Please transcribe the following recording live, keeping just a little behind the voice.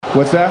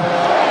What's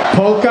that?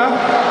 Polka?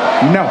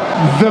 No,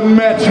 the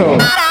metal.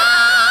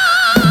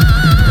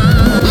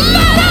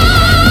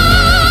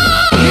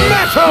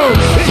 Metal!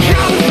 It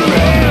comes from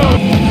hell!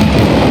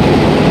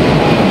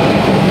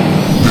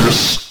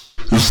 This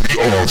is the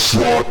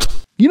onslaught.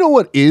 You know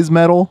what is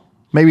metal?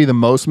 Maybe the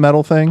most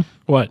metal thing?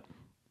 What?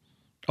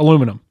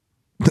 Aluminum.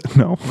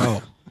 No.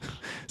 Oh.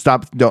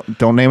 Stop.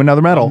 Don't name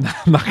another metal.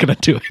 I'm not going to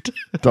do it.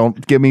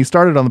 Don't get me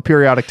started on the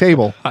periodic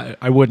table.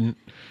 I wouldn't.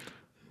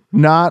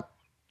 Not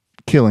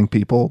killing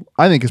people,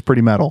 I think, is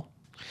pretty metal.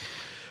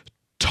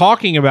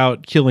 Talking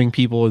about killing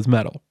people is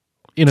metal.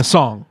 In a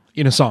song.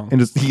 And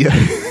just,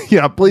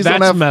 yeah, please That's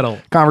don't have metal.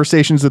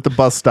 conversations at the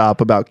bus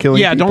stop about killing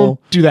people. Yeah, don't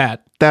do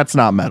that. That's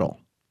not metal.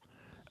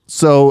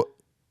 So,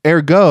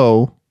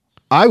 ergo,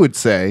 I would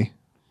say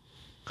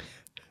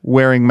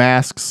wearing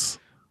masks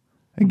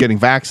and getting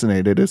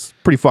vaccinated is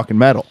pretty fucking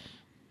metal.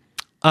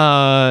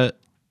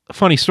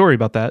 Funny story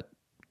about that.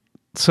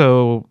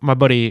 So my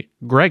buddy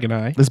Greg and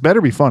I... This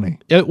better be funny.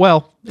 I don't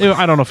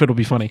know if it'll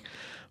be funny.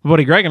 My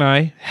buddy Greg and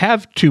I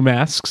have 2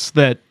 masks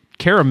that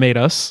Kara made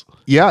us.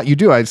 Yeah, you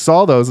do. I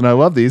saw those and I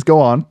love these. Go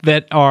on.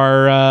 That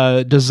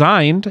are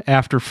designed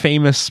after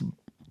famous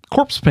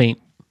corpse paint.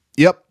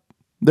 Yep.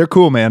 They're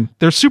cool, man.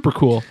 They're super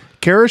cool.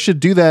 Kara should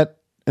do that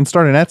and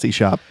start an Etsy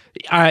shop.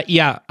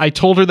 Yeah, I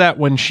told her that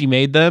when she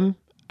made them,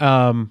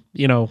 8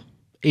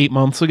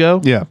 months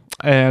ago. Yeah.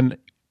 And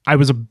I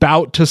was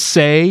about to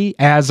say,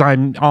 as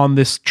I'm on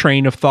this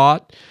train of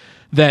thought,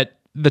 that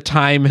the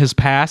time has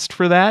passed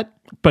for that,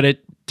 but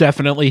it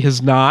definitely has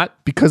not.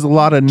 Because a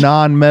lot of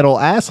non-metal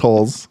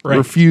assholes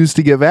refuse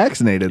to get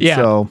vaccinated. Yeah.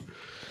 So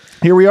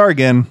here we are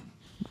again.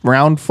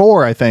 Round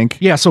 4, I think.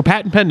 Yeah, so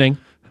patent pending.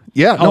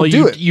 Yeah, no,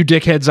 do it. You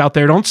dickheads out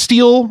there, don't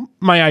steal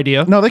my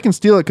idea. No, they can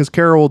steal it because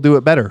Kara will do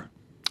it better.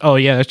 Oh,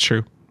 yeah, that's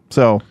true.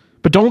 So...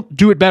 But don't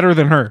do it better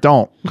than her.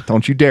 Don't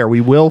you dare. We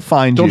will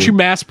find you. Don't you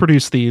mass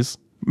produce these.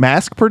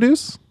 Mask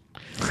produce?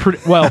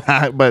 But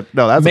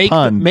no, that's a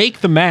pun. Make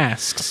the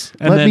masks.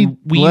 And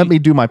let me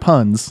do my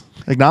puns.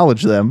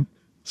 Acknowledge them.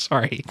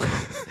 Sorry.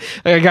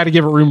 I got to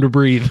give it room to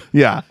breathe.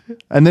 Yeah.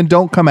 And then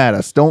don't come at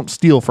us. Don't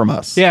steal from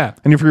us. Yeah.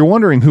 And if you're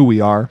wondering who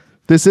we are,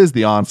 this is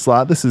The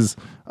Onslaught. This is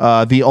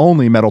the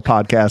only metal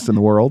podcast in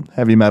the world,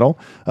 heavy metal.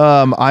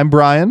 I'm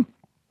Brian.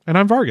 And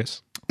I'm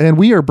Vargas. And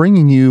we are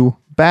bringing you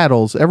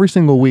battles every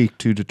single week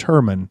to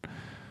determine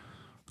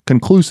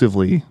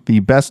conclusively the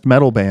best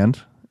metal band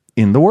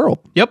in the world.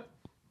 Yep.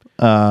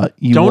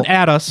 Don't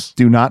add us.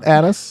 Do not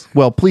add us.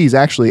 Well, please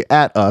actually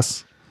at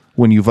us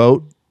when you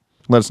vote.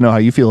 Let us know how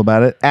you feel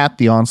about it at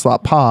The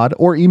Onslaught Pod,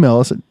 or email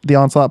us at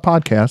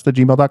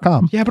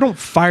theonslaughtpodcast@gmail.com. Yeah, but don't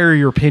fire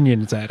your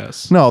opinions at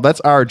us. No,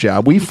 that's our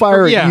job. We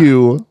fire at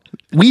you.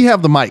 We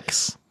have the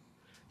mics.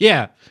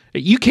 Yeah.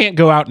 You can't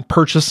go out and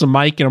purchase a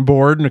mic and a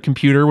board and a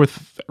computer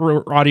with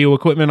audio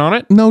equipment on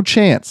it. No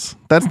chance.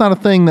 That's not a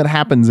thing that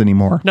happens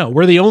anymore. No,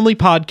 we're the only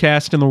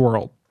podcast in the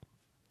world.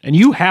 And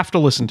you have to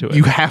listen to it.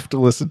 You have to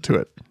listen to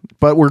it.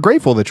 But we're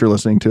grateful that you're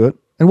listening to it.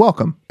 And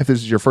welcome. If this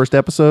is your first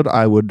episode,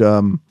 I would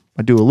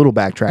I do a little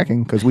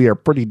backtracking because we are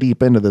pretty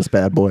deep into this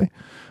bad boy.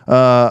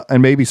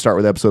 And maybe start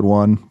with episode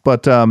 1.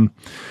 But,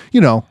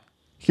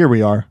 here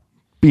we are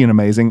being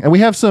amazing. And we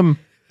have some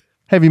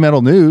heavy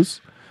metal news.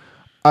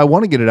 I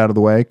want to get it out of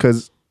the way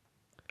because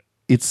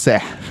it's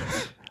sad.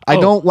 I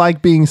don't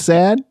like being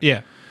sad. Yeah.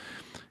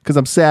 Because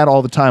I'm sad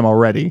all the time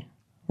already.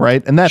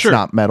 Right? And that's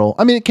not metal.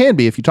 I mean, it can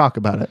be if you talk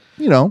about it.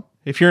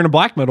 If you're in a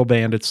black metal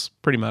band, it's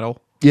pretty metal.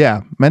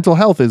 Yeah. Mental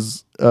health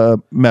is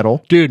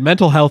metal. Dude,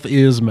 mental health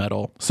is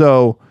metal.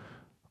 So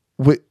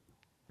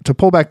to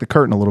pull back the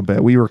curtain a little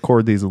bit, we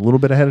record these a little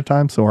bit ahead of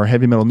time. So our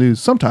heavy metal news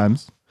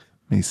sometimes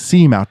may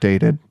seem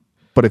outdated.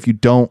 But if you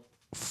don't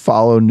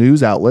follow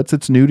news outlets,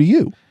 it's new to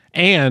you.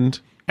 And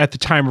at the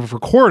time of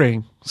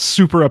recording,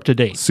 super up to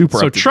date. So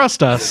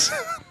trust us,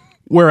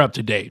 we're up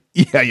to date.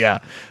 Yeah.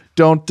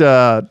 Don't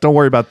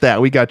worry about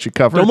that. We got you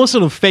covered. Don't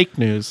listen to fake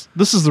news.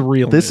 This is the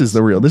real news. This is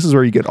the real. This is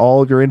where you get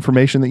all of your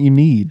information that you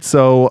need.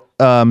 So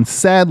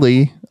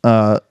sadly,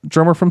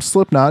 drummer from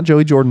Slipknot,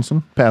 Joey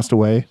Jordison, passed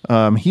away.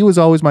 He was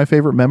always my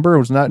favorite member. I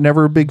was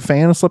never a big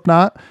fan of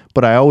Slipknot,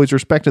 but I always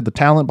respected the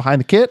talent behind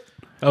the kit.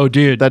 Oh,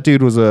 dude. That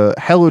dude was a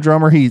hell of a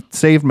drummer. He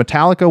saved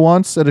Metallica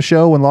once at a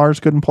show when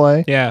Lars couldn't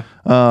play. Yeah.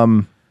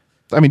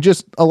 I mean,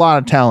 just a lot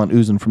of talent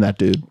oozing from that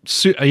dude.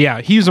 Yeah,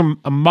 he's a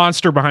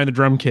monster behind the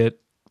drum kit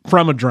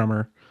from a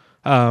drummer.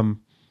 A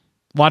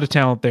lot of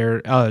talent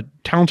there.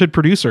 Talented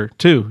producer,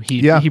 too.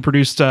 He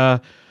produced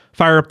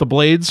Fire Up the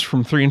Blades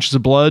from 3 Inches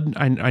of Blood.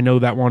 I know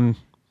that one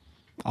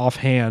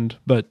offhand,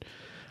 but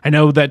I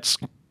know that's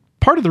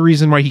part of the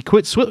reason why he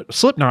quit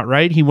Slipknot,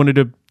 right? He wanted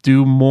to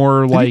do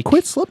more Did he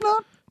quit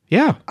Slipknot?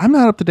 Yeah. I'm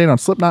not up to date on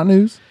Slipknot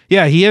news.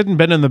 Yeah, he hadn't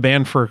been in the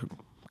band for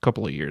a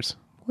couple of years.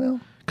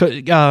 Well,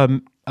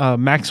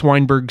 Max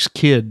Weinberg's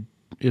kid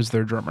is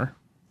their drummer.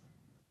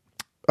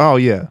 Oh,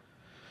 yeah.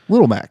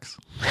 Little Max.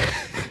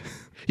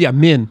 Yeah,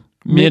 Min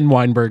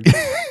Weinberg.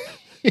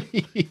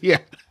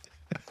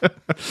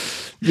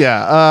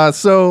 Yeah.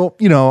 So,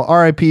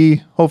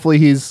 RIP. Hopefully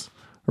he's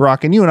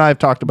rocking. You and I have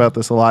talked about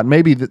this a lot.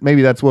 Maybe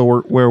that's where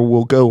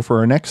we'll go for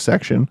our next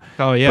section.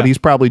 Oh yeah, but he's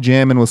probably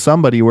jamming with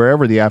somebody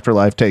wherever the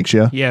afterlife takes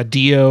you. Yeah,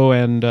 Dio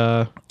and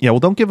well,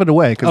 don't give it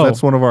away because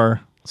that's one of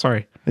our.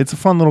 Sorry, it's a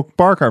fun little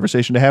bar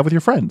conversation to have with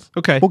your friends.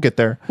 Okay, we'll get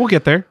there.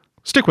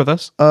 Stick with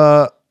us.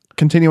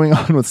 Continuing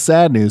on with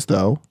sad news,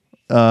 though,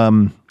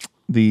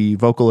 the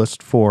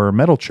vocalist for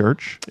Metal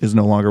Church is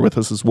no longer with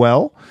us as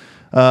well.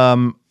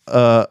 An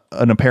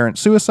apparent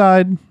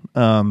suicide.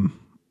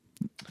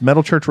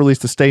 Metal Church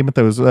released a statement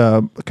that was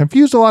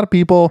confused a lot of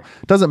people.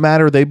 Doesn't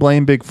matter. They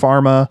blame Big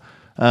Pharma.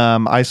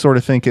 I sort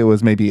of think it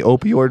was maybe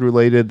opioid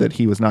related, that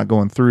he was not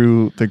going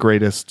through the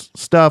greatest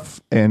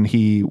stuff and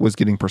he was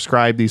getting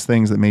prescribed these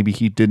things that maybe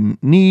he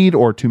didn't need,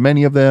 or too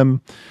many of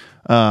them.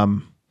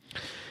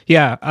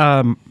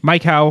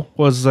 Mike Howe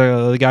was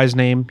the guy's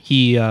name.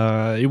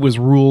 It was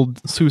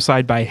ruled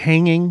suicide by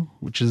hanging,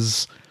 which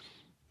is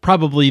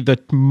probably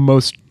the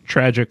most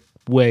tragic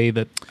way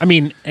that,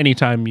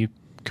 anytime you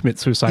commit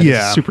suicide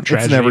is super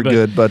tragic. It's never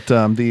good, but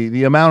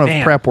the amount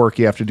of prep work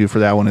you have to do for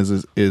that one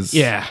is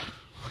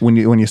when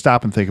you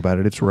stop and think about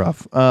it, it's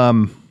rough.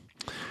 But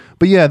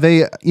yeah,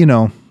 they,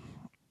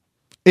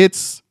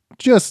 it's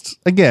just,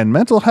 again,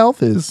 mental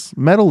health is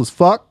metal as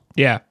fuck.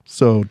 Yeah.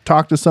 So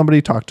talk to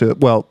somebody,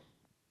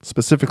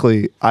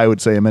 specifically, I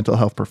would say a mental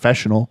health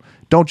professional.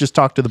 Don't just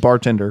talk to the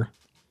bartender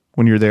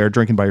when you're there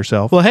drinking by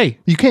yourself. Well, hey,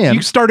 you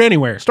can start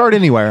anywhere.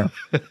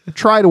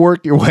 Try to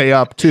work your way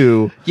up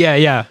to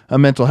a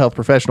mental health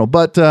professional.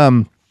 But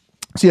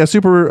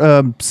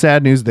super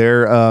sad news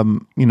there.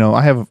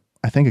 I have,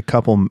 I think, a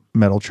couple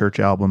Metal Church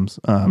albums,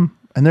 and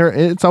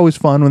it's always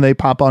fun when they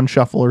pop on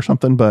shuffle or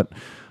something. But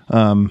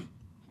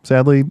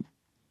sadly,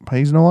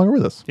 he's no longer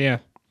with us. Yeah.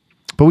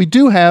 But we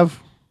do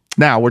have,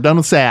 now we're done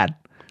with sad.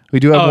 We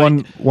do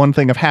have one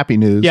thing of happy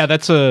news. Yeah,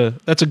 that's a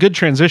good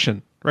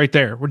transition right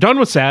there. We're done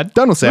with sad.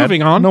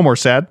 Moving on. No more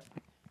sad.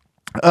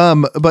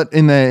 But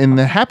in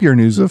the happier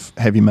news of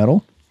heavy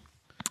metal,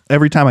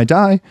 Every Time I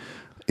Die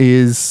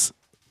is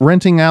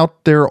renting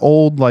out their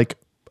old, like,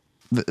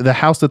 the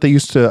house that they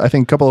used to, I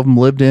think a couple of them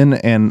lived in,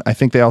 and I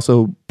think they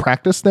also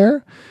practiced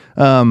there.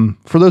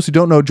 For those who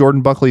don't know,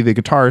 Jordan Buckley, the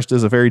guitarist,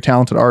 is a very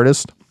talented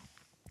artist.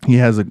 He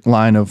has a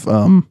line of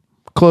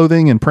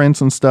clothing and prints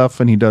and stuff,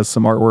 and he does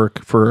some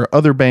artwork for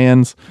other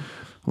bands,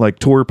 like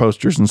tour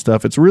posters and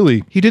stuff. It's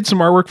really... He did some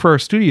artwork for our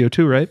studio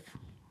too, right?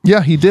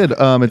 Yeah, he did.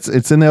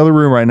 It's in the other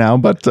room right now,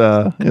 but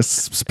it's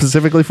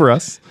specifically for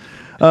us.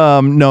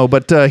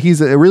 But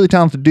he's a really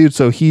talented dude.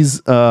 So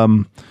he's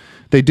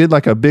they did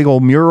like a big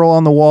old mural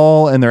on the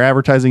wall, and they're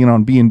advertising it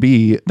on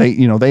B&B.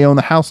 They own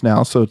the house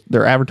now, so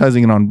they're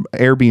advertising it on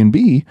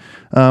Airbnb,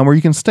 where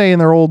you can stay in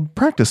their old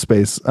practice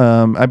space.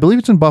 I believe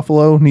it's in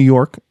Buffalo, New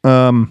York.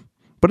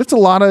 But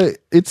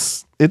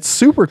it's it's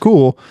super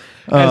cool.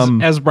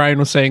 As Brian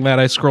was saying that,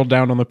 I scrolled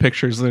down on the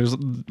pictures. There's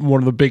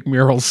one of the big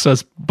murals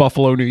says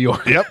Buffalo, New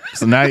York. Yep.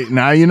 So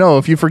now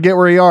if you forget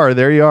where you are,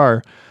 there you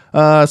are.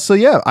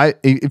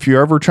 If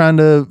you're ever trying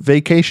to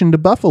vacation to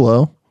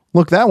Buffalo,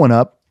 look that one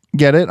up.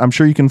 Get it. I'm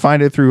sure you can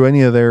find it through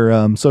any of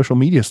their social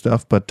media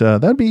stuff. But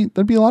that'd be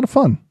a lot of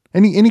fun.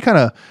 Any kind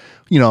of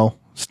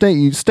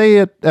stay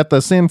at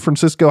the San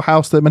Francisco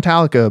house that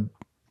Metallica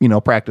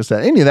practiced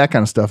at. Any of that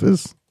kind of stuff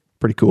is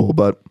pretty cool.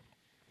 But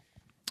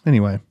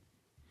anyway,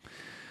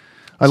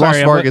 I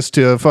lost Vargas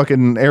to a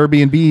fucking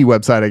Airbnb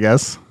website, I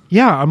guess.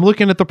 Yeah, I'm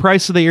looking at the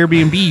price of the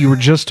Airbnb you were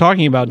just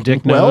talking about,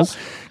 Dick knows.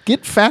 Well,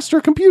 get faster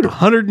computer.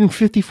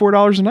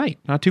 $154 a night.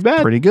 Not too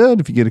bad. Pretty good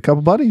if you get a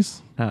couple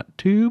buddies. Not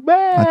too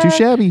bad. Not too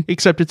shabby.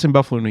 Except it's in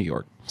Buffalo, New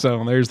York.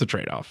 So there's the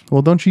trade-off.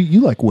 Well, don't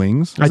you like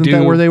wings? I do.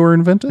 Isn't that where they were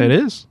invented? It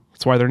is.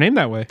 That's why they're named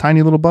that way.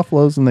 Tiny little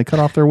buffaloes, and they cut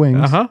off their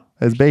wings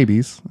as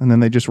babies, and then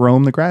they just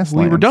roam the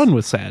grasslands. We were done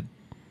with sad.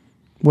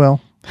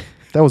 Well,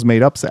 that was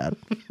made up sad.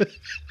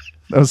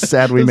 That was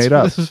sad we made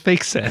up. This is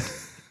fake sad.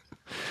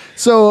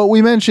 So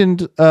we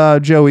mentioned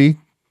Joey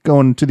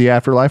going to the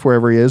afterlife,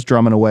 wherever he is,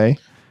 drumming away.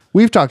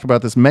 We've talked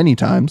about this many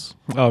times.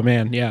 Oh,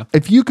 man, yeah.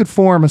 If you could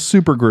form a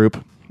super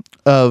group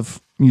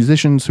of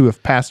musicians who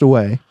have passed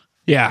away,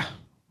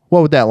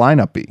 what would that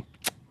lineup be?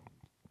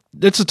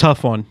 It's a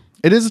tough one.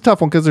 It is a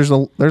tough one because there's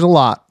a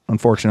lot,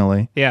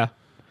 unfortunately. Yeah.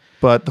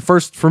 But the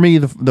first, for me,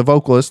 the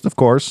vocalist, of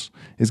course,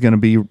 is going to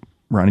be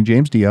Ronnie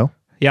James Dio.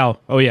 Yeah.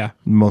 Oh, yeah.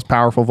 The most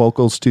powerful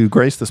vocals to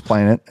grace this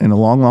planet in a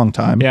long, long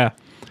time. Yeah.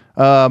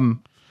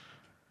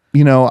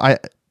 I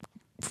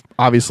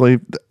obviously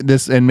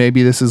this, and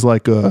maybe this is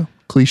like a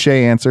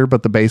cliche answer,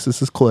 but the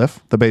bassist is Cliff.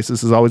 The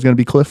bassist is always going to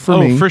be Cliff for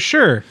me. Oh, for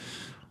sure.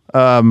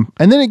 And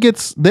then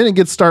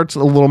it starts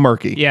a little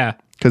murky. Yeah.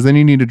 Because then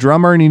you need a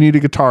drummer and you need a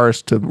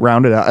guitarist to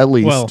round it out, at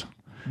least. Well,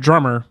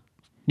 drummer,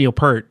 Neil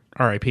Peart,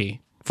 R.I.P.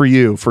 For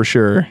you, for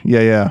sure.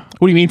 Yeah.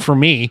 What do you mean for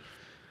me?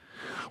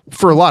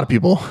 For a lot of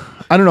people.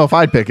 I don't know if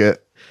I'd pick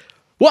it.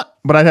 What?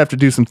 But I'd have to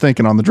do some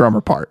thinking on the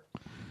drummer part.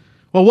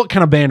 Well, what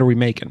kind of band are we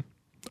making?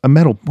 A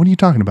metal. What are you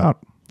talking about?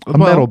 A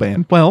metal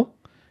band. Well,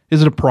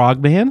 is it a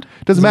prog band?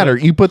 Doesn't matter.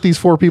 You put these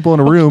four people in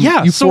a room.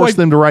 Yeah, you force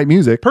them to write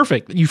music.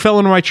 Perfect. You fell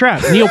into my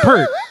trap. Neil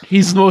Peart.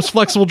 He's the most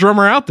flexible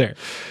drummer out there.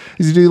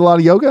 Does he do a lot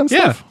of yoga and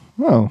stuff?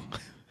 Yeah. Oh.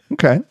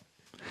 Okay.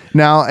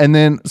 Now, and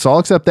then, so I'll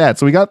accept that.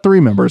 So we got 3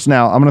 members.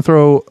 Now, I'm going to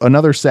throw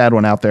another sad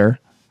one out there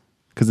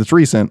because it's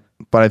recent,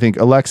 but I think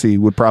Alexi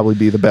would probably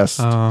be the best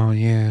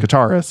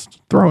guitarist.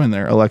 Throw in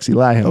there Alexi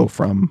Laiho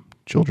from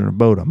Children of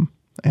Bodom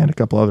and a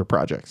couple other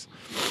projects.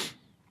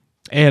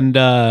 And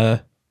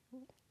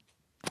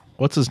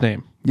what's his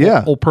name?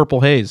 Yeah. Old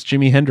Purple Haze,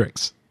 Jimi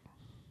Hendrix.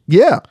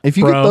 Yeah. If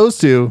you get those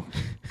two,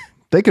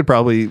 they could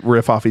probably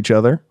riff off each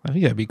other. I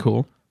think that'd be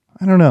cool.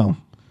 I don't know.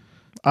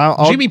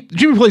 Jimmy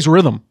plays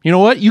rhythm. You know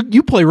what?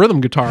 You play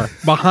rhythm guitar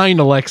behind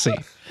Alexi.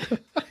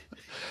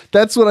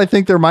 That's what I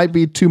think. There might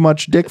be too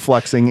much dick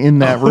flexing in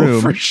that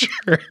room. For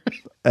sure.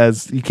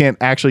 As you can't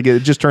actually get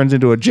it, just turns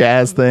into a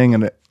jazz thing,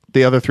 and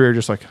the other 3 are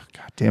just like, oh,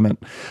 God damn it.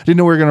 I didn't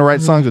know we were going to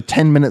write songs with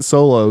 10-minute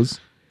solos.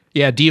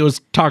 Yeah,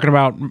 Dio's talking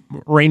about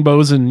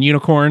rainbows and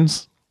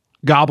unicorns,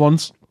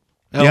 goblins,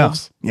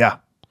 elves. Yeah.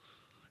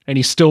 And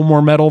he's still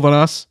more metal than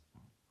us.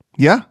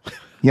 Yeah.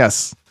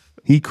 Yes.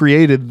 He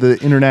created the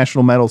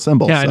international metal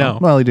symbol. Yeah, I know.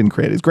 Well, he didn't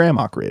create it. His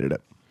grandma created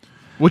it.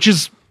 Which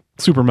is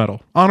super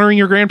metal. Honoring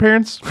your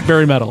grandparents,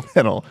 very metal.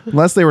 Metal.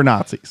 Unless they were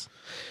Nazis.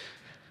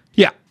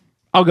 Yeah.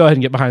 I'll go ahead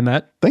and get behind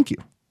that. Thank you.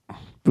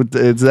 But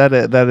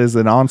that is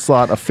an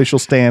Onslaught official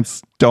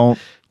stance. Don't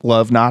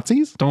love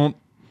Nazis. Don't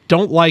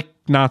like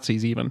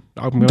Nazis even.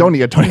 Don't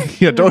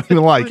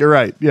even like. You're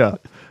right. Yeah.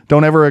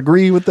 Don't ever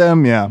agree with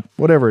them. Yeah.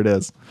 Whatever it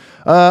is.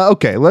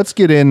 Okay. Let's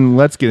get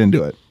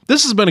into it.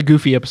 This has been a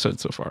goofy episode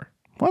so far.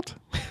 What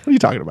are you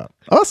talking about?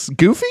 Us?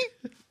 Goofy?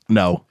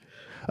 No.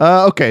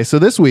 Okay, so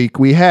this week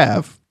we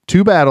have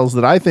 2 battles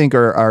that I think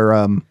are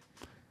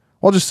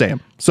I'll just say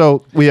them.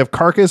 So we have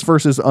Carcass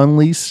versus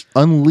Unleash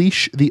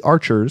the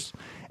Archers,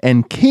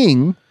 and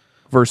King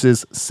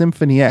versus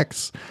Symphony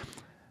X.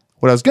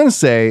 What I was going to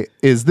say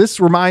is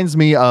this reminds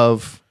me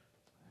of,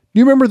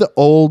 you remember the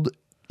old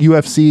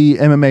UFC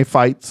MMA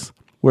fights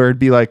where it'd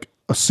be like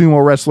a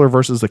sumo wrestler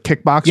versus a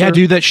kickboxer? Yeah,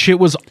 dude, that shit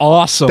was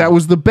awesome. That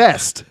was the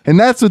best. And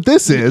that's what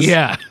this is.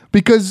 Yeah.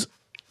 Because,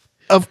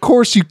 of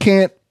course, you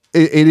can't,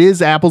 it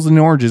is apples and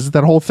oranges,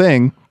 that whole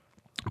thing,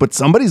 but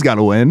somebody's got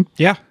to win.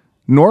 Yeah.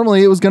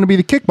 Normally, it was going to be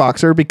the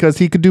kickboxer because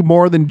he could do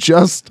more than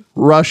just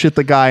rush at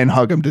the guy and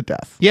hug him to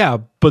death. Yeah,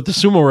 but the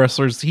sumo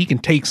wrestlers, he can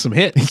take some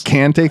hits. He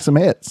can take some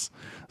hits.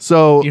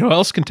 So, you know who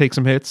else can take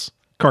some hits?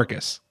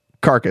 Carcass.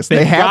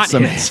 They had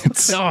some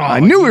hits. Oh,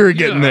 I knew we were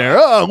getting there.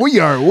 Oh, we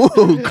are.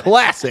 Whoa,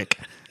 classic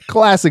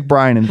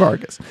Brian and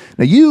Carcass.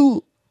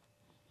 Now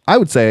I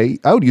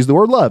would use the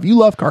word love. You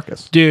love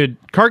Carcass. Dude,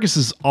 Carcass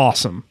is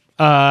awesome.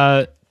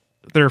 They're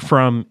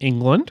from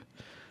England.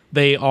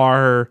 They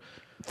are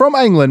from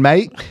England,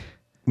 mate.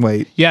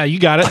 Wait. Yeah, you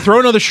got it. Throw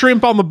another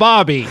shrimp on the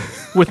bobby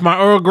with my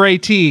Earl Grey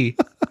tea.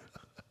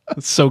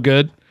 It's so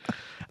good.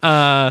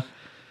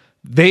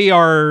 They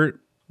are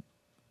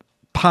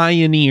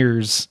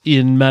pioneers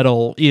in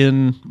metal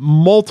in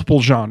multiple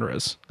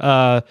genres.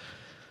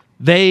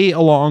 They,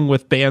 along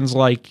with bands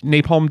like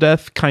Napalm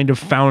Death, kind of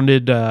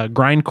founded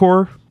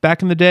grindcore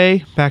back in the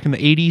day, back in the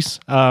 80s.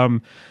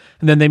 And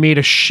then they made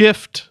a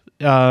shift,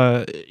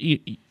 when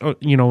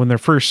their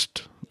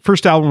first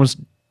album was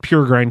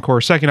pure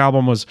grindcore. Second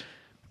album was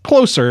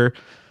closer.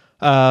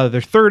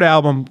 Their third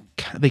album,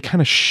 they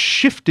kind of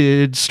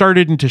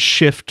started to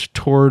shift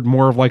toward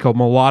more of like a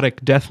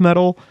melodic death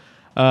metal.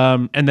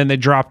 And then they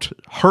dropped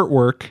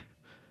Heartwork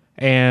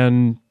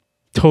and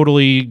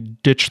totally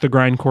ditched the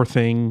grindcore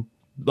thing,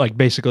 like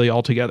basically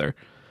altogether.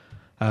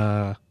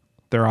 They're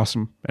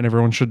awesome, and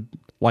everyone should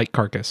like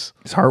Carcass.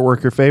 Is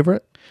Heartwork your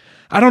favorite?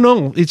 I don't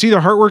know. It's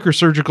either Heartwork or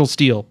Surgical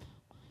Steel,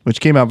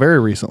 which came out very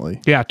recently.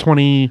 Yeah,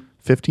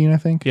 2015, I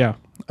think. Yeah.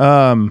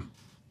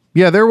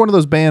 Yeah, they're one of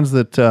those bands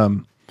that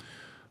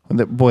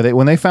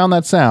when they found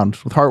that sound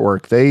with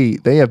Heartwork,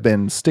 they have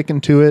been sticking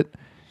to it,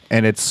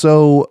 and it's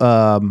so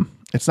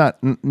it's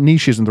not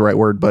niche isn't the right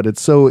word, but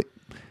it's so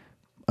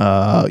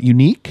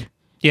unique.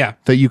 Yeah,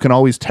 that you can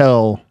always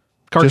tell.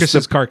 Carcass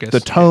is Carcass. The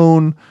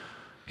tone,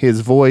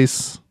 his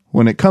voice,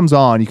 when it comes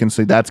on, you can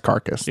say that's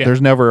Carcass. Yeah.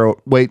 There's never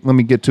wait. Let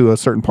me get to a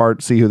certain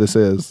part, see who this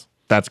is.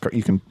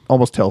 You can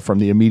almost tell from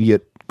the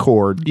immediate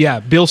chord. Yeah,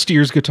 Bill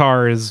Steer's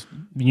guitar is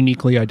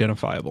uniquely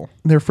identifiable.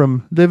 They're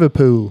from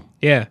Liverpool.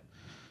 Yeah.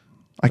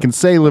 I can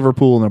say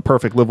Liverpool in a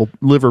perfect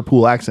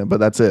Liverpool accent, but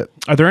that's it.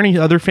 Are there any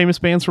other famous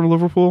bands from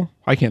Liverpool?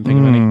 I can't think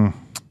of any.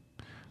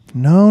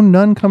 No,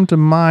 none come to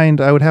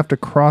mind. I would have to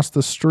cross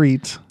the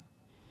street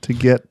to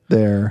get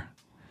there.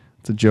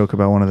 It's a joke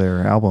about one of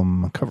their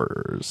album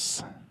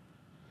covers.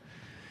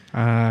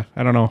 I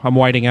don't know. I'm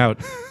whiting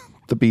out.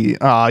 You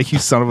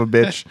son of a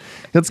bitch.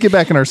 Let's get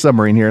back in our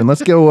submarine here and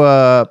let's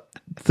go.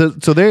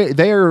 So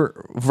they are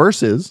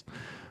versus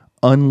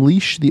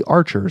Unleash the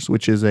Archers,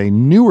 which is a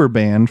newer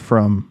band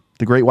from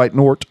the Great White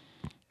North,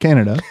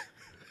 Canada.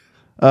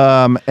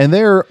 And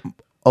they're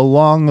more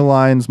along the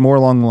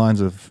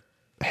lines of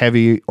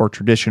heavy or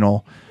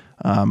traditional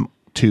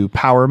to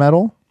power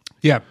metal.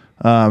 Yeah.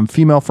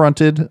 Female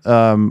fronted.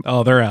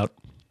 They're out.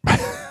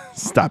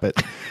 Stop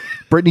it.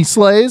 Brittany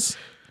Slays.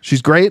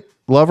 She's great.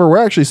 Love her.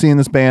 We're actually seeing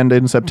this band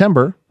in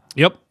September.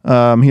 Yep.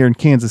 Here in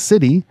Kansas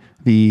City,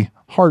 the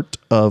heart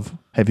of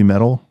heavy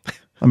metal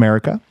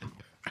America.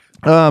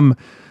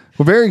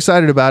 We're very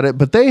excited about it,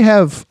 but they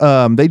have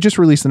they just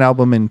released an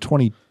album in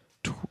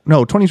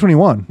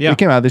 2021. Yeah. It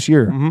came out this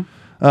year.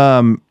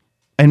 And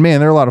man,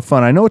 they're a lot of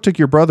fun. I know it took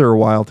your brother a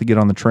while to get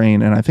on the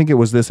train, and I think it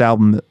was this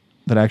album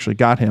that actually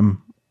got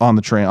him on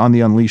the train, on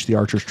the Unleash the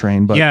Archers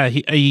train. But yeah,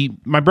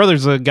 my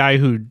brother's a guy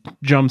who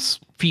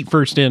jumps feet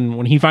first in.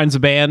 When he finds a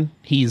band,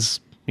 he's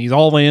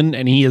all in,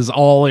 and he is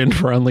all in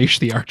for Unleash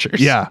the Archers.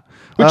 Yeah.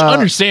 Which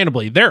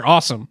understandably, they're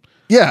awesome.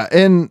 Yeah,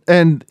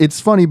 and it's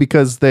funny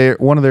because they're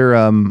one of their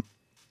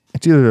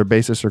it's either their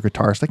bassist or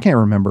guitarist, I can't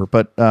remember,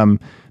 but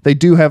they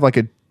do have like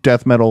a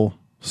death metal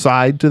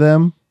side to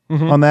them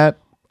on that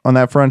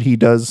front. He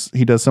does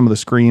some of the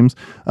screams,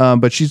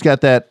 but she's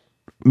got that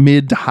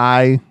mid to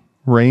high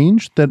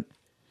range that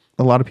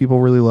a lot of people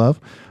really love.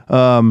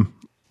 And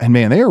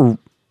man, they are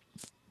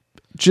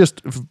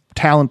just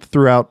talent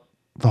throughout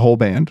the whole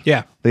band.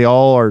 Yeah. They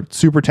all are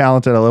super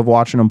talented. I love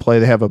watching them play.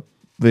 They have a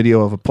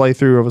video of a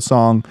playthrough of a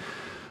song.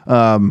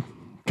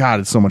 God,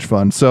 it's so much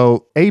fun.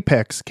 So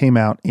Apex came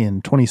out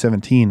in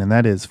 2017, and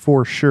that is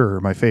for sure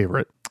my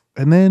favorite.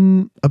 And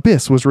then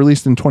Abyss was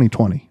released in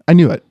 2020. I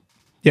knew it.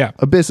 Yeah.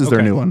 Abyss is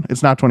their new one.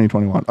 It's not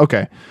 2021.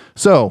 Okay.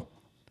 So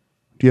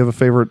do you have a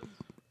favorite?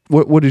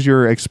 What is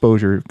your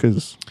exposure?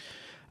 Because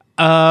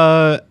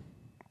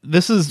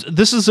this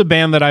is a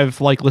band that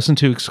I've like listened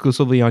to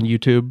exclusively on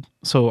YouTube.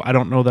 So I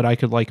don't know that I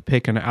could like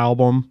pick an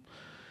album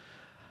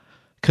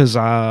because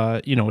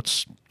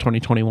it's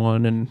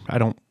 2021 and I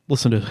don't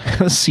listen to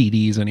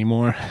CDs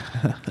anymore.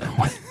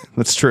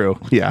 That's true.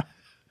 Yeah,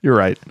 you're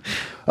right.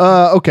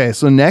 Okay,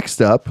 so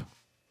next up,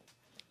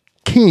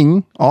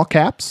 King, all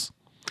caps.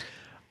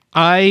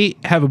 I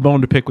have a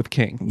bone to pick with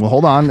King. Well,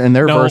 hold on. And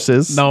their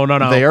verses. No.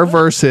 They are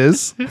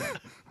verses.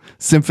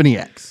 Symphony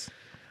X.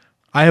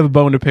 I have a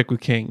bone to pick with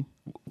King.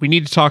 We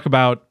need to talk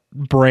about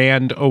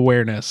brand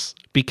awareness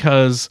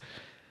because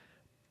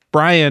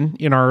Brian,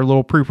 in our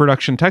little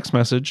pre-production text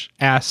message,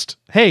 asked,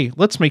 hey,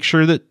 let's make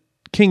sure that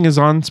King is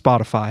on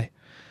Spotify.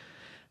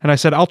 And I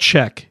said, I'll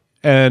check,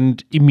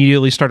 and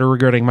immediately started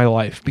regretting my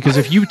life. Because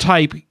if you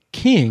type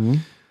King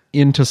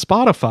into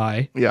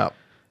Spotify,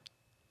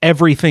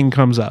 everything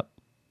comes up.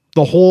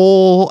 The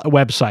whole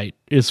website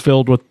is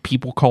filled with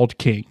people called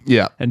King.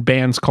 Yeah. And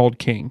bands called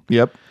King.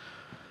 Yep.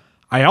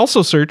 I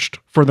also searched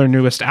for their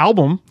newest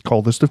album.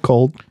 Coldest of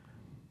Cold.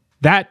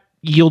 That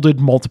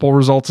yielded multiple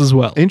results as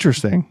well.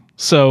 Interesting.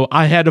 So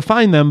I had to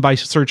find them by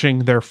searching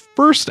their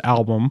first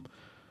album,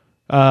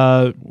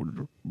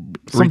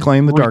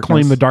 Reclaim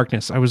the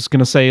Darkness. I was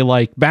going to say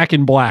like Back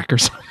in Black or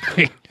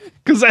something.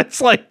 Because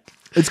that's like...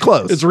 It's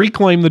close. It's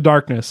Reclaim the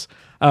Darkness.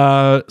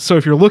 So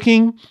if you're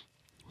looking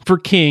for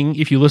King,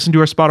 if you listen to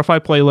our Spotify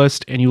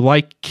playlist and you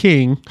like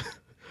King,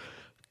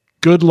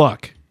 good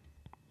luck.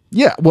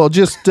 Yeah, well,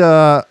 just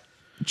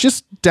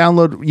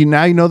download.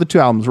 Now you know the two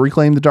albums: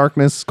 Reclaim the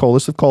Darkness,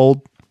 Coldest of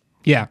Cold.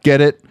 Yeah,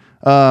 get it.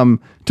 To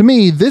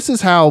me, this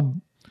is how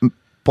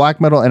black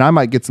metal, and I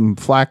might get some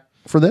flack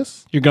for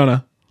this. You're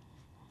gonna,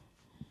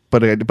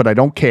 but I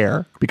don't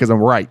care because I'm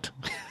right.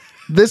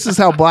 This is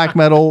how black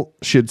metal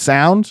should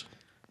sound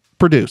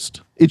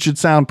produced. It should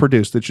sound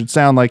produced. It should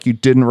sound like you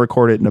didn't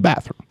record it in a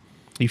bathroom.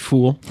 You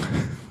fool.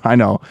 I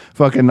know.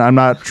 Fucking, I'm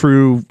not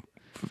true.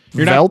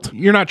 You're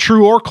not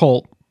true or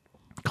cult.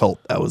 Cult.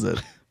 That was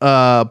it.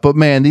 But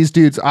man, these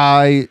dudes,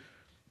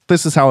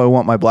 this is how I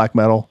want my black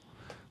metal.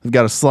 They've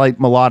got a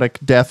slight melodic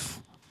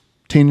death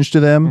tinge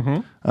to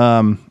them.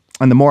 And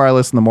the more I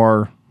listen, the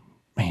more,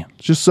 man,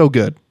 it's just so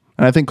good.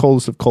 And I think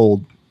Coldest of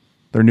Cold,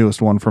 their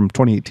newest one from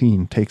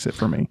 2018, takes it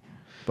for me.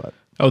 But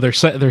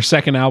their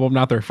second album,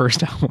 not their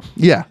first album.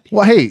 Yeah.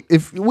 Well, hey,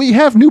 if we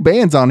have new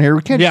bands on here,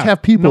 we can't just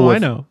have people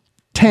with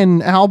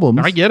 10 albums.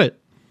 I get it.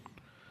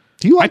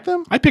 Do you like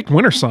them? I picked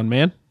Winter Sun,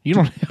 man. You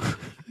don't.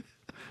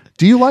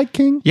 Do you like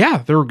King?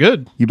 Yeah, they're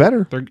good. You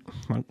better.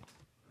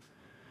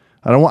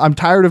 I'm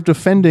tired of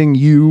defending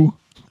you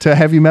to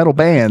heavy metal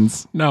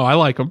bands. No, I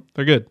like them.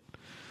 They're good.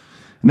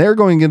 And they're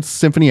going against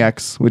Symphony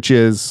X, which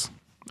is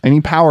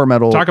any power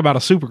metal. Talk about a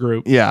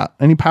supergroup. Yeah,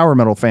 any power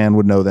metal fan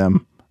would know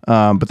them.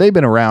 But they've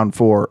been around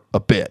for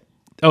a bit.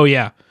 Oh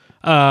yeah.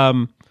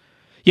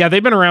 Yeah,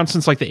 they've been around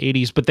since like the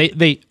 80s, but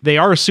they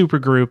are a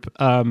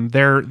supergroup.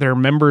 Their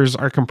members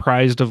are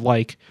comprised of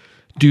like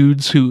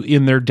dudes who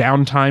in their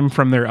downtime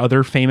from their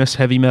other famous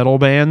heavy metal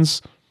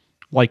bands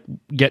like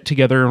get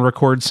together and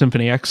record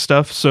Symphony X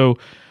stuff. So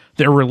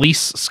their release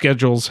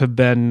schedules have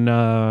been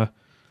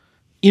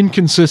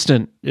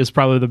inconsistent is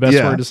probably the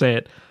best word to say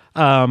it.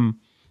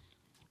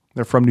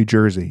 They're from New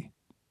Jersey,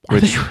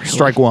 which really?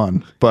 Strike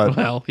one, but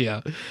well, yeah,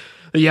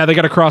 they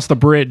got to cross the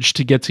bridge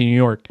to get to New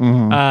York.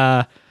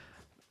 Mm-hmm.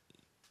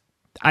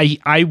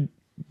 I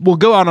will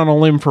go out on a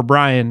limb for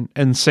Brian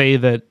and say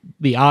that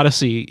the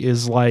Odyssey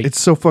is like it's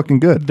so fucking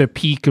good, the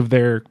peak of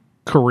their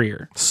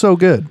career. So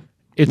good.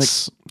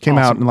 It's came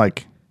out in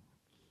like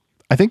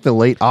I think the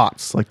late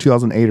aughts, like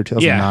 2008 or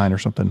 2009 or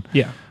something.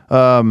 Yeah.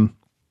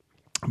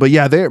 But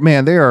yeah,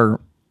 they're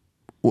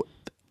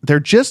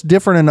just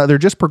different enough. They're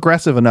just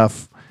progressive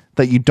enough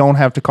that you don't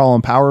have to call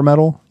them power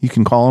metal. You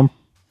can call them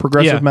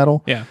progressive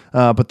metal. Yeah.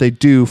 But they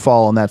do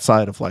fall on that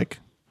side of like,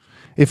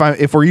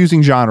 if we're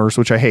using genres,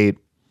 which I hate,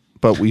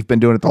 but we've been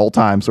doing it the whole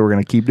time, so we're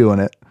going to keep doing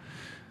it.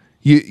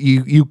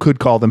 You could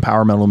call them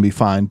power metal and be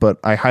fine, but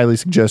I highly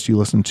suggest you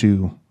listen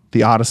to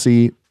the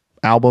Odyssey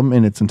album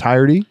in its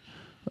entirety,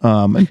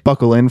 and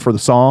buckle in for the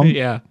song.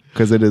 Yeah,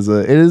 because it is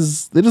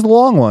a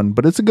long one,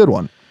 but it's a good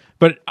one.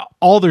 But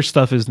all their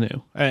stuff is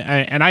new,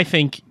 and I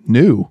think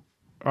new.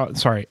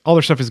 Sorry, all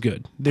their stuff is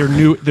good. Their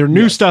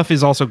new stuff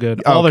is also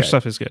good. All their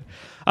stuff is good.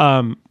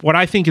 What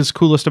I think is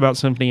coolest about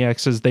Symphony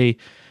X is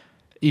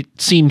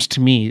it seems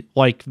to me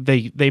like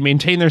they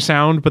maintain their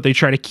sound, but they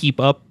try to keep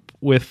up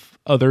with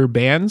other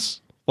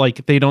bands.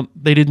 Like they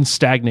didn't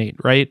stagnate,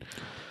 right?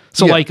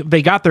 So like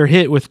they got their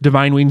hit with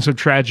Divine Wings of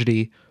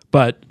Tragedy,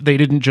 but they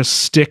didn't just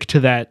stick to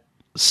that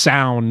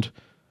sound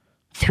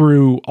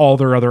through all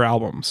their other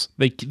albums.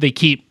 They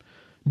keep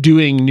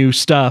doing new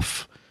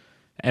stuff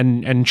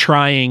and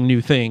trying new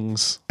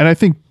things. And I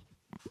think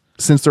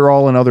since they're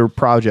all in other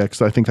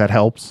projects, I think that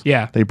helps.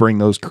 Yeah. They bring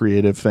those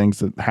creative things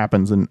that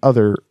happens in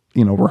other,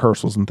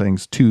 rehearsals and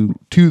things to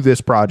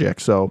this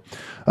project. So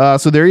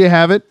there you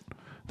have it.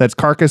 That's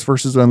Carcass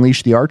versus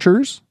Unleash the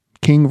Archers,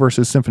 King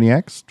versus Symphony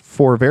X,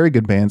 4 very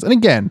good bands. And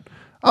again,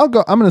 I'm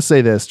going to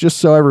say this just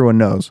so everyone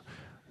knows.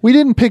 We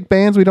didn't pick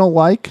bands we don't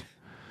like.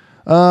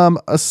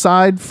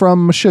 Aside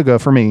from Meshuggah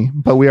for me,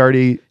 but we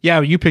already... Yeah,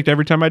 you picked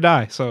Every Time I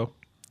Die, so...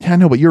 Yeah, I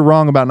know, but you're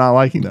wrong about not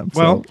liking them.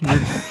 Well,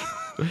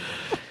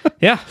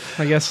 yeah,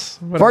 I guess.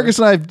 Whatever. Fargus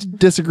and I have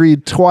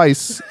disagreed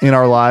twice in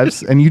our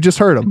lives, and you just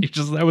heard them.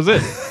 That was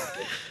it.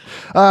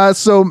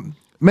 So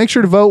make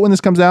sure to vote when this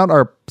comes out.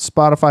 Our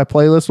Spotify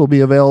playlist will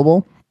be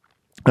available.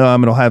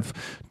 It'll have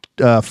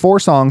 4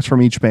 songs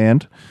from each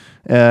band.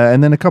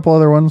 And then a couple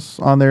other ones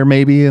on there,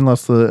 maybe,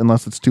 unless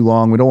it's too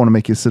long. We don't want to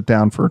make you sit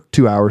down for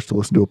 2 hours to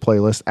listen to a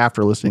playlist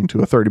after listening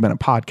to a 30-minute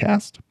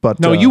podcast. But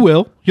no, you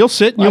will. You'll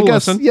sit and you'll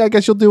listen. Yeah, I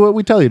guess you'll do what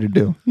we tell you to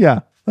do. Yeah,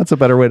 that's a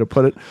better way to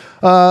put it.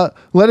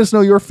 Let us know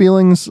your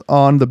feelings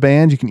on the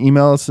band. You can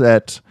email us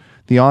at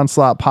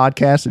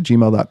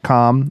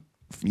theonslaughtpodcast@gmail.com.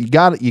 You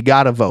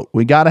got to vote.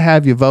 We got to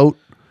have you vote.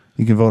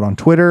 You can vote on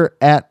Twitter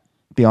at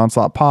The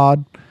Onslaught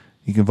Pod.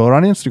 You can vote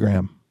on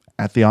Instagram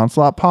at The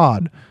Onslaught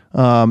Pod.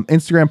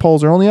 Instagram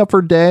polls are only up for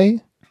a day,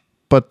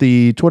 but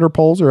the Twitter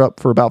polls are up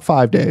for about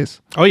 5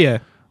 days. Oh yeah.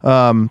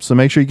 So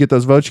make sure you get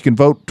those votes. You can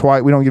vote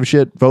twice. We don't give a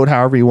shit. Vote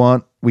however you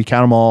want. We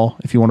count them all.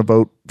 If you want to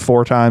vote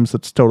 4 times,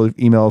 that's totally,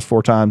 email us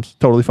 4 times.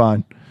 Totally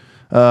fine.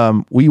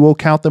 We will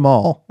count them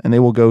all and they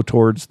will go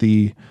towards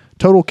the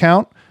total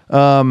count.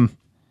 So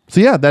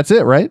yeah, that's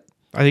it, right?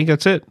 I think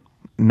that's it.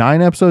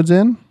 9 episodes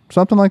in,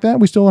 something like that.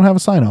 We still don't have a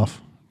sign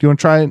off. Do you want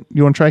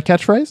to try a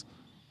catchphrase?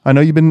 I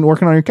know you've been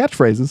working on your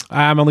catchphrases.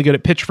 I'm only good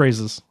at pitch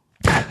phrases.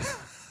 I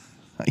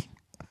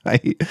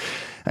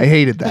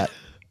hated that.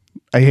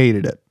 I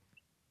hated it.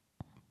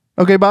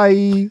 Okay,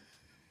 bye.